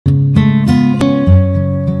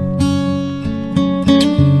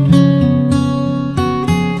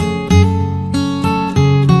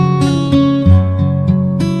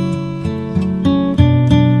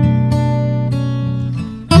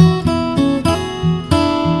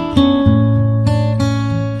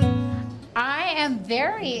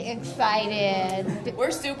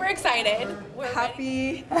We're super excited. We're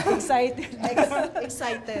Happy, excited.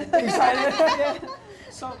 Excited. Yeah.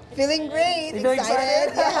 Feeling great, You feel excited.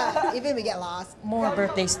 excited? Yeah, even we get lost. More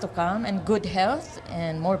birthdays to come and good health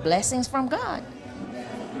and more blessings from God.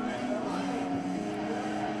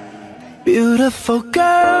 Beautiful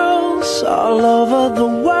girls all over the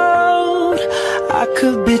world. I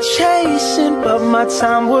could be chasing, but my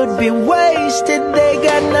time would be wasted. They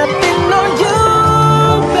got nothing on you,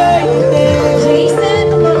 baby.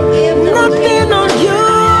 Nothing on you,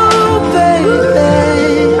 baby.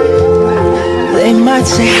 They might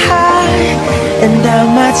say hi, and I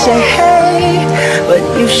might say hey, but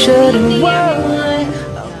you shouldn't worry.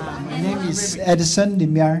 My name is Edison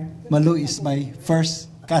Dimiar. Malu is my first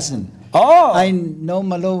cousin. Oh! I know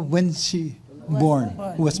Malu when she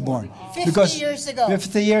was born. 50 years ago.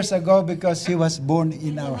 50 years ago, because he was born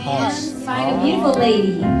in our house. Find a beautiful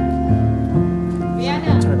lady.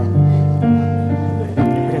 Turn it on.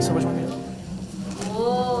 Okay, so which one?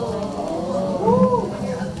 Whoa.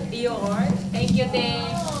 Dior. Thank you,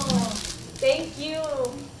 Dave. Thank you.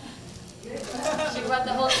 She brought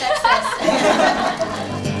the whole Texas.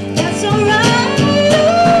 That's alright.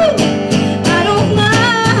 I don't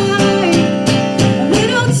mind. A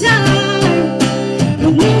little time, a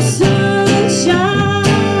little sunshine.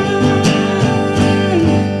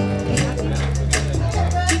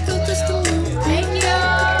 Thank you.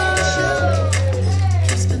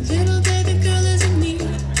 Just a little baby girl isn't me.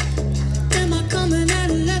 Am I coming out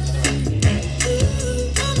of left field?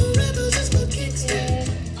 I'm a rebel just for kicks.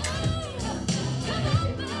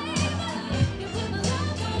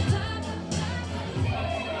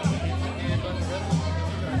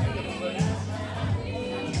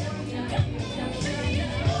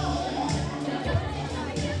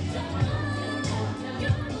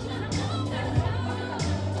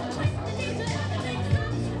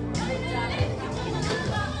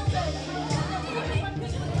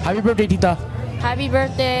 Happy birthday, Tita. Happy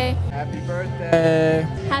birthday. Happy birthday.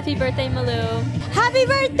 Happy birthday, Malu. Happy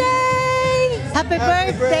birthday! Happy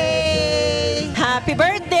birthday! Happy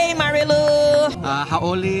birthday, Marilu!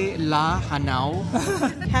 Haoli La Hanau.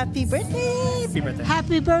 Happy birthday! Happy birthday.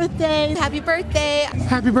 Happy birthday! Happy birthday.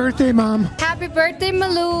 Happy birthday, Mom. Happy birthday,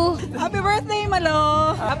 Malu. Happy birthday,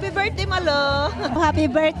 Malo! Happy birthday, Malo! Happy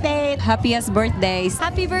birthday! Happiest birthdays.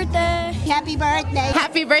 Happy birthday. Happy birthday!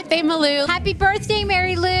 Happy birthday, Malu. Happy birthday,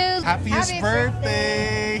 Mary Lou. Happiest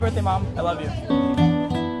birthday. Happy birthday, Mom. I love you.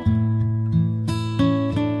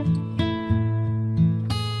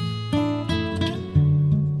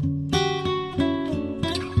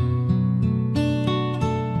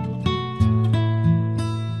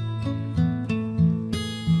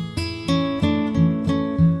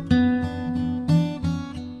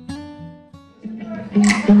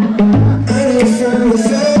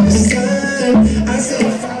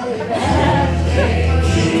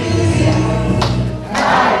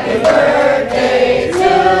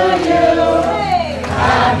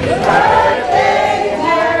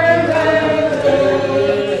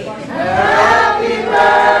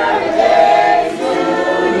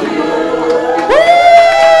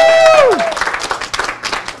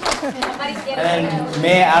 And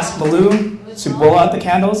may I ask Malu to blow out the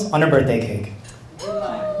candles on her birthday cake?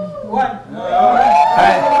 One. All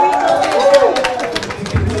right.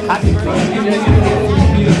 Happy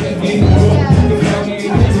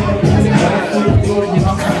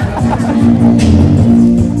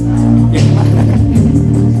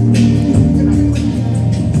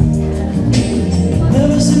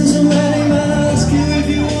Never seen somebody ask you if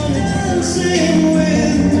you wanna dance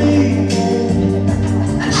with me.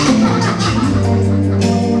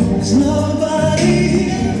 There's nobody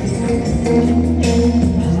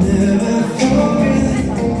I'll never forget.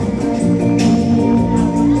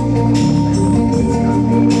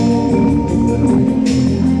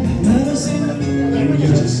 Never seen you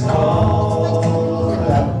just call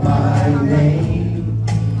out my name,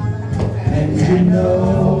 and you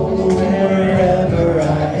know wherever I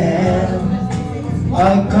am, I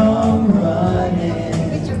come running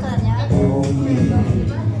only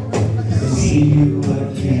to see you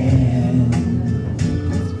again.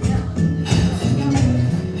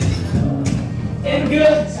 In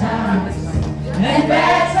good times and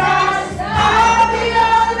bad times, I'll be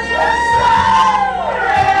on your side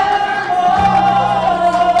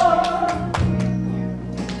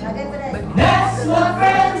forevermore. That's what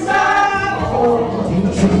friends are.